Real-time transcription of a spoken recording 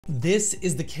This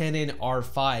is the Canon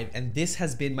R5, and this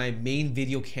has been my main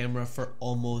video camera for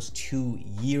almost 2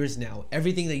 years now.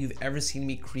 Everything that you've ever seen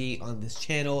me create on this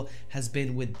channel has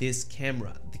been with this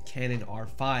camera, the Canon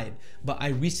R5. But I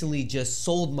recently just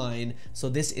sold mine, so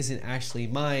this isn't actually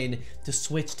mine, to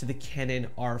switch to the Canon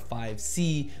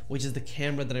R5C, which is the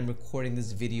camera that I'm recording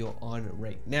this video on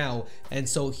right now. And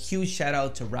so huge shout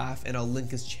out to Raf, and I'll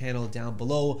link his channel down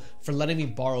below, for letting me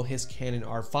borrow his Canon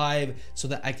R5 so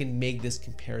that I can make this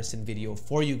comparison video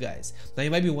for you guys. Now you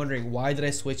might be wondering, why did I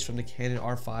switch from the Canon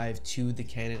R5 to the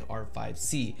Canon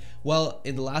R5C? Well,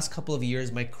 in the last couple of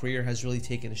years, my career has really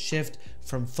taken a shift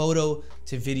from photo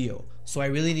to video. So I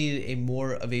really needed a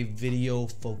more of a video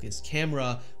focused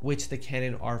camera, which the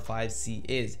Canon R5C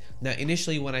is. Now,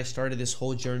 initially when I started this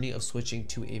whole journey of switching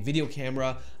to a video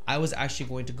camera, I was actually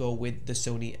going to go with the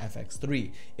Sony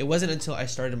FX3. It wasn't until I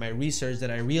started my research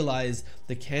that I realized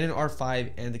the Canon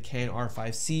R5 and the Canon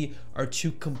R5C are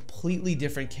two completely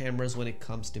different cameras when it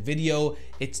comes to video.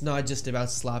 It's not just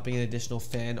about slapping an additional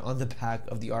fan on the back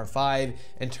of the R5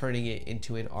 and turning it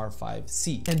into an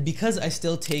R5C. And because I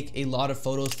still take a lot of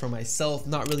photos for myself,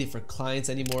 not really for clients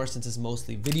anymore since it's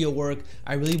mostly video work,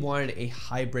 I really wanted a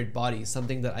hybrid body,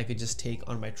 something that I could just take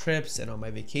on my trips and on my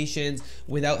vacations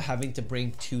without having to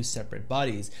bring two separate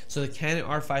bodies. So the Canon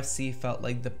R5C felt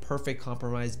like the perfect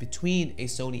compromise between a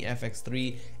Sony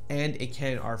FX3 and a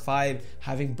Canon R5,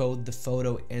 having both the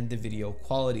photo and the video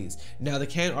qualities. Now the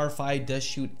Canon R5 does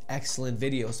shoot excellent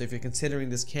video, so if you're considering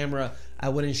this camera, I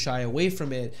wouldn't shy away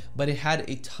from it, but it had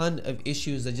a ton of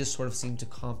issues that just sort of seemed to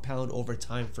compound over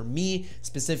time for me,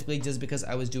 specifically just because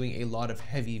I was doing a lot of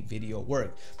heavy video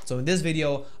work. So in this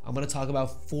video, I'm going to talk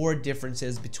about 4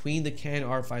 differences between the Canon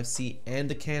R5C and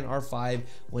the Canon R5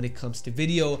 when it comes to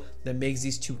video that makes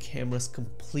these two cameras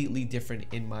completely different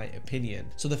in my opinion.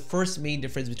 So the first main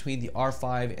difference between the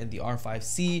R5 and the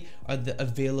R5C are the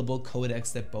available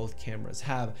codecs that both cameras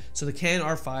have. So the Canon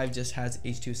R5 just has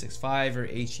H.265 or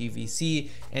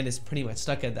HEVC and is pretty much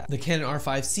stuck at that. The Canon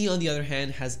R5C, on the other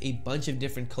hand, has a bunch of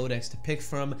different codecs to pick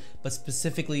from, but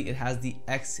specifically it has the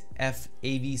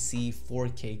XF-AVC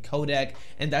 4K codec,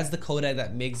 and that's the codec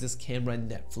that makes this camera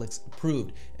Netflix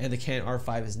approved. And the Canon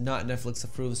R5 is not Netflix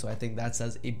approved, so I think that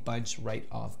says a bunch right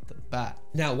off the bat.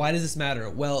 Now, why does this matter?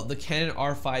 Well, the Canon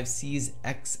R5C's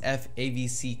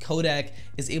XF-AVC codec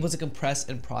is able to compress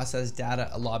and process data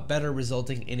a lot better,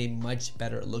 resulting in a much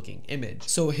better looking image.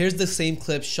 So here's the same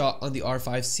clip shot on the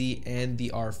R5C and the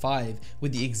R5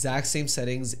 with the exact same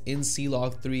settings in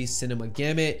CLog3 Cinema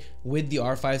Gamut, with the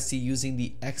R5C using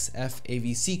the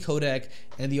XF-AVC codec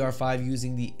and the R5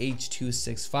 using the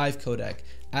H.265 codec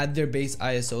at their base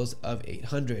ISOs of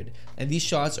 800, and these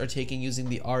shots are taken using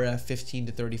the RF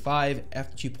 15-35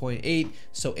 f2.8,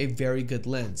 so a very good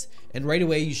lens. And right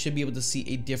away you should be able to see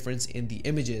a difference in the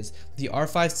images. The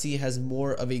R5C has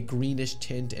more of a greenish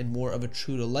tint and more of a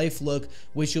true to life look,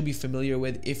 which you'll be familiar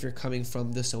with if you're coming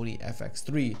from the Sony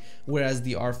FX3, whereas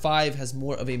the R5 has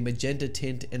more of a magenta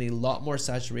tint and a lot more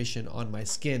saturation on my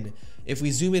skin. If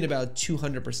we zoom in about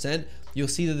 200%, you'll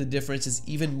see that the difference is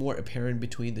even more apparent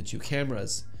between the two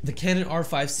cameras. The Canon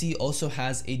R5C also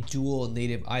has a dual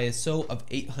native ISO of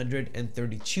 800 and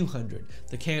 3200.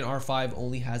 The Canon R5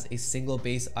 only has a single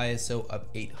base ISO of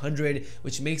 800,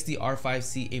 which makes the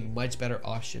R5C a much better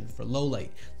option for low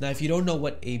light. Now, if you don't know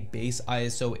what a base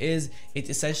ISO is, it's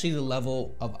essentially the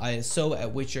level of ISO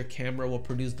at which your camera will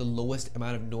produce the lowest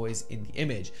amount of noise in the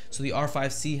image. So the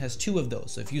R5C has 2 of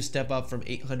those. So if you step up from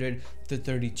 800 to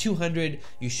 3200,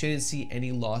 you shouldn't see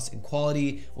any loss in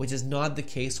quality, which is not the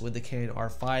case with the Canon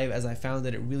R5, as I found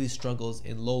that it really struggles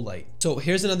in low light. So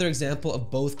here's another example of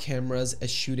both cameras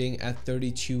as shooting at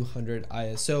 3200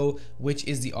 ISO, which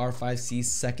is the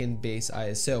R5C's second base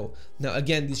ISO. Now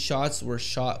again, these shots were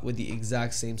shot with the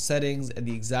exact same settings and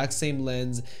the exact same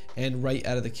lens, and right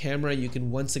out of the camera you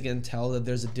can once again tell that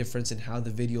there's a difference in how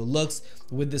the video looks,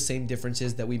 with the same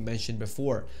differences that we mentioned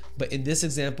before. But in this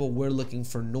example, we're looking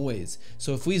for noise.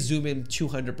 So if we zoom in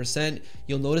 200%,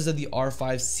 you'll notice that the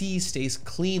R5C stays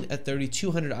clean at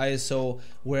 3200 ISO,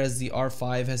 whereas the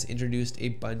R5 has introduced a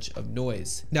bunch of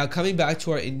noise. Now coming back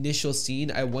to our initial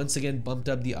scene, I once again bumped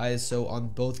up the ISO on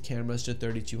both cameras to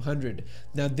 3200.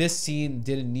 Now this scene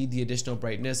didn't need the additional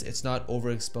brightness, it's not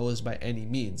overexposed by any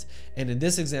means. And in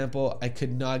this example, I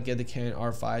could not get the Canon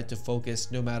R5 to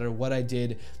focus no matter what I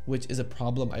did, which is a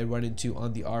problem I run into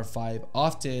on the R5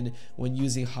 often when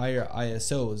using higher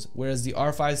ISOs. whereas the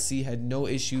R5C had no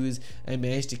issues and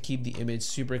managed to keep the image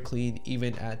super clean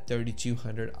even at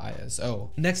 3200 ISO.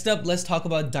 Next up, let's talk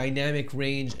about dynamic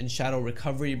range and shadow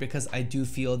recovery, because I do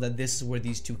feel that this is where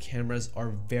these two cameras are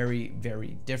very,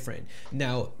 very different.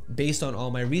 Now, based on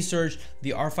all my research,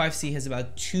 the R5C has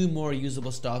about 2 more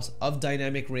usable stops of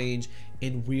dynamic range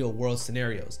in real world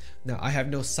scenarios. Now, I have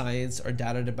no science or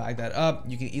data to back that up.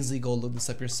 You can easily go look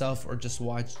this up yourself or just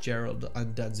watch Gerald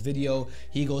Undunn's video.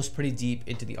 He goes pretty deep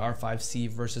into the R5C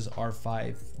versus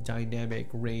R5 dynamic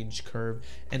range curve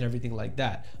and everything like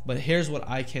that. But here's what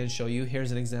I can show you.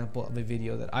 Here's an example of a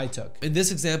video that I took. In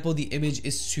this example, the image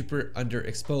is super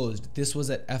underexposed. This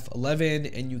was at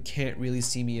f11 and you can't really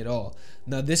see me at all.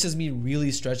 Now, this is me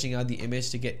really stretching out the image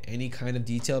to get any kind of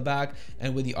detail back.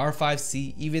 And with the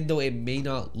R5C, even though it may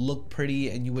not look pretty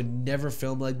and you would never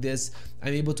film like this,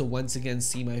 I'm able to once again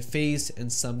see my face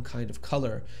and some kind of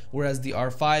color. Whereas the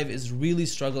R5 is really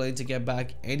struggling to get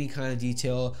back any kind of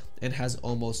detail and has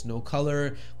almost no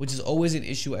color, which is always an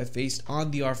issue I faced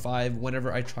on the R5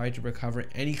 whenever I try to recover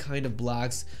any kind of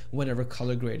blacks whenever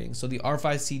color grading. So the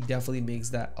R5C definitely makes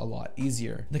that a lot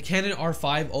easier. The Canon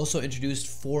R5 also introduced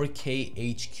 4K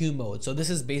HQ mode. So this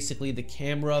is basically the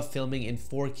camera filming in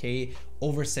 4K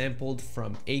oversampled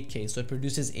from 8K, so it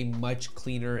produces a much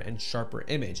cleaner and sharper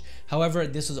image. However,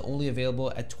 this is only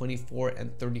available at 24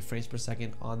 and 30 frames per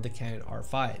second on the Canon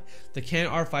R5. The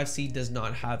Canon R5C does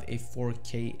not have a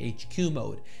 4K HQ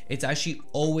mode. It's actually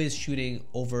always shooting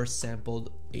oversampled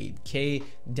 8K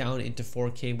down into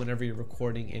 4K whenever you're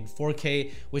recording in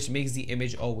 4K, which makes the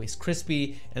image always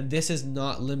crispy. And this is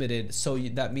not limited, so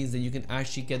that means that you can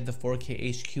actually get the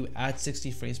 4K HQ at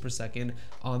 60 frames per second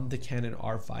on the Canon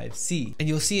R5C. And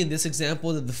you'll see in this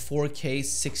example that the 4K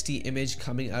 60 image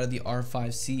coming out of the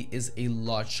R5C is a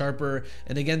lot sharper.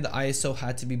 And again, the ISO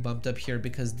had to be bumped up here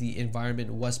because the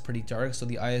environment was pretty dark. So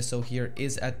the ISO here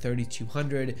is at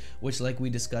 3200, which, like we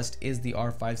discussed, is the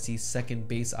R5C's second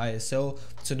base ISO.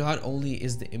 So not only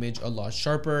is the image a lot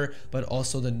sharper, but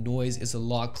also the noise is a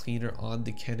lot cleaner on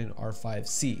the Canon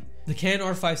R5C. The Canon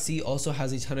R5C also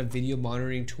has a ton of video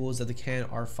monitoring tools that the Canon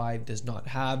R5 does not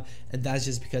have, and that's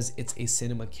just because it's a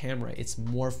cinema camera. It's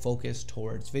more focused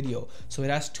towards video. So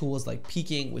it has tools like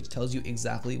peaking, which tells you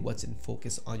exactly what's in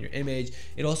focus on your image.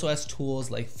 It also has tools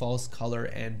like false color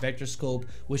and vector scope,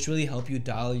 which really help you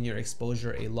dial in your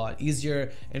exposure a lot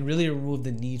easier and really remove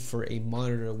the need for a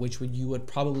monitor, which you would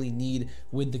probably need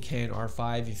with the Canon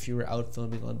R5 if you were out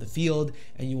filming on the field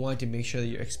and you wanted to make sure that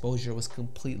your exposure was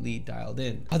completely dialed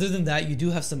in. Other than that, you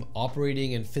do have some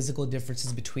operating and physical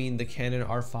differences between the Canon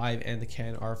R5 and the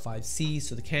Canon R5C.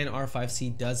 So the Canon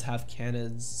R5C does have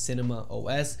Canon's Cinema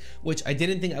OS, which I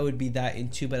didn't think I would be that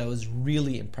into, but I was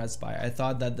really impressed by. I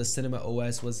thought that the Cinema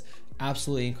OS was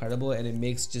absolutely incredible, and it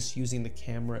makes just using the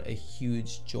camera a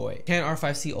huge joy. Canon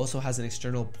R5C also has an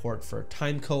external port for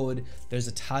time code. There's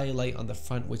a tally light on the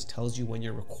front which tells you when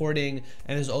you're recording,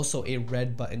 and there's also a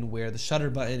red button where the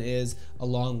shutter button is,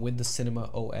 along with the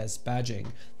Cinema OS badging.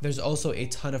 There's also a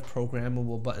ton of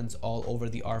programmable buttons all over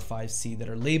the R5C that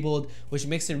are labeled, which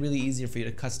makes it really easier for you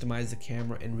to customize the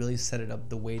camera and really set it up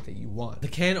the way that you want. The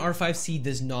Canon R5C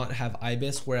does not have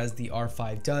IBIS, whereas the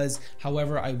R5 does.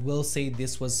 However, I will say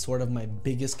this was sort of my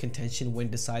biggest contention when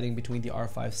deciding between the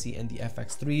R5C and the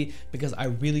FX3, because I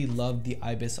really loved the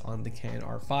IBIS on the Canon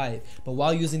R5. But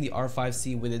while using the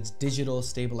R5C with its digital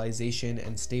stabilization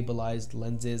and stabilized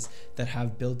lenses that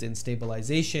have built-in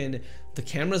stabilization, the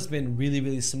camera's been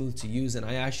really smooth to use, and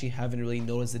I actually haven't really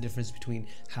noticed the difference between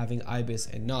having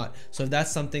IBIS and not. So if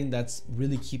that's something that's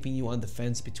really keeping you on the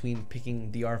fence between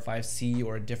picking the R5C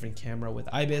or a different camera with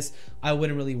IBIS, I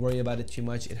wouldn't really worry about it too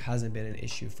much. It hasn't been an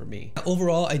issue for me.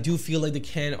 Overall, I do feel like the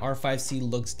Canon R5C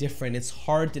looks different. It's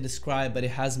hard to describe, but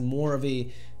it has more of a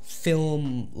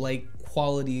film-like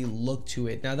quality look to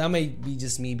it. Now, that might be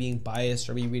just me being biased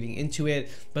or me reading into it,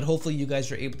 but hopefully you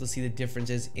guys are able to see the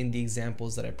differences in the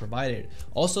examples that I provided.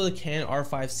 Also, the Canon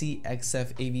R5C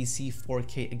XF AVC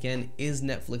 4K again is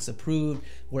Netflix approved,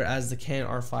 whereas the Canon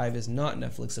R5 is not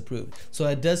Netflix approved. So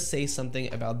that does say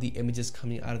something about the images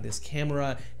coming out of this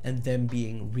camera and them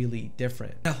being really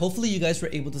different. Now, hopefully you guys were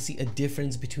able to see a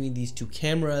difference between these two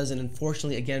cameras, and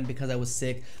unfortunately, again, because I was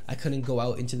sick, I couldn't go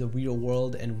out into the real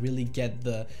world and really get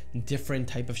the different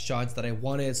type of shots that I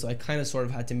wanted, so I kind of sort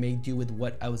of had to make do with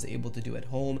what I was able to do at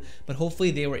home. But hopefully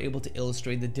they were able to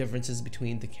illustrate the differences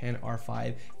between the Canon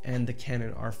R5 and the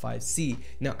Canon R5C.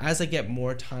 Now, as I get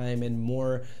more time and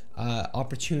more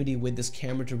opportunity with this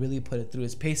camera to really put it through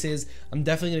its paces. I'm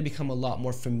definitely going to become a lot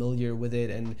more familiar with it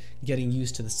and getting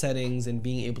used to the settings and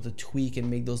being able to tweak and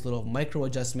make those little micro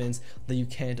adjustments that you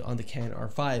can't on the Canon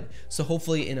R5. So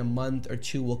hopefully in a month or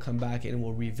two we'll come back and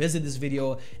we'll revisit this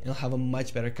video and I'll have a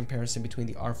much better comparison between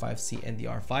the R5C and the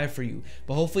R5 for you.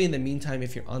 But hopefully in the meantime,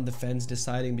 if you're on the fence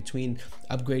deciding between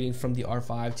upgrading from the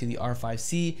R5 to the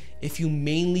R5C, if you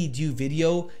mainly do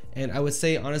video, and I would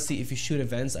say honestly, if you shoot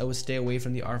events, I would stay away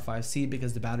from the R5C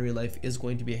because the battery life is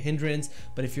going to be a hindrance.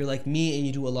 But if you're like me and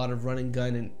you do a lot of run and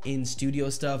gun and in studio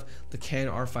stuff, the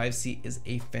Canon R5C is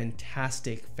a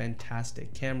fantastic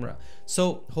camera.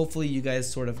 So hopefully you guys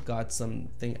sort of got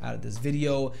something out of this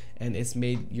video and it's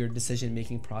made your decision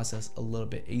making process a little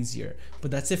bit easier.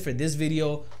 But that's it for this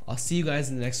video. I'll see you guys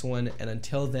in the next one, and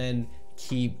until then,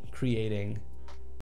 keep creating.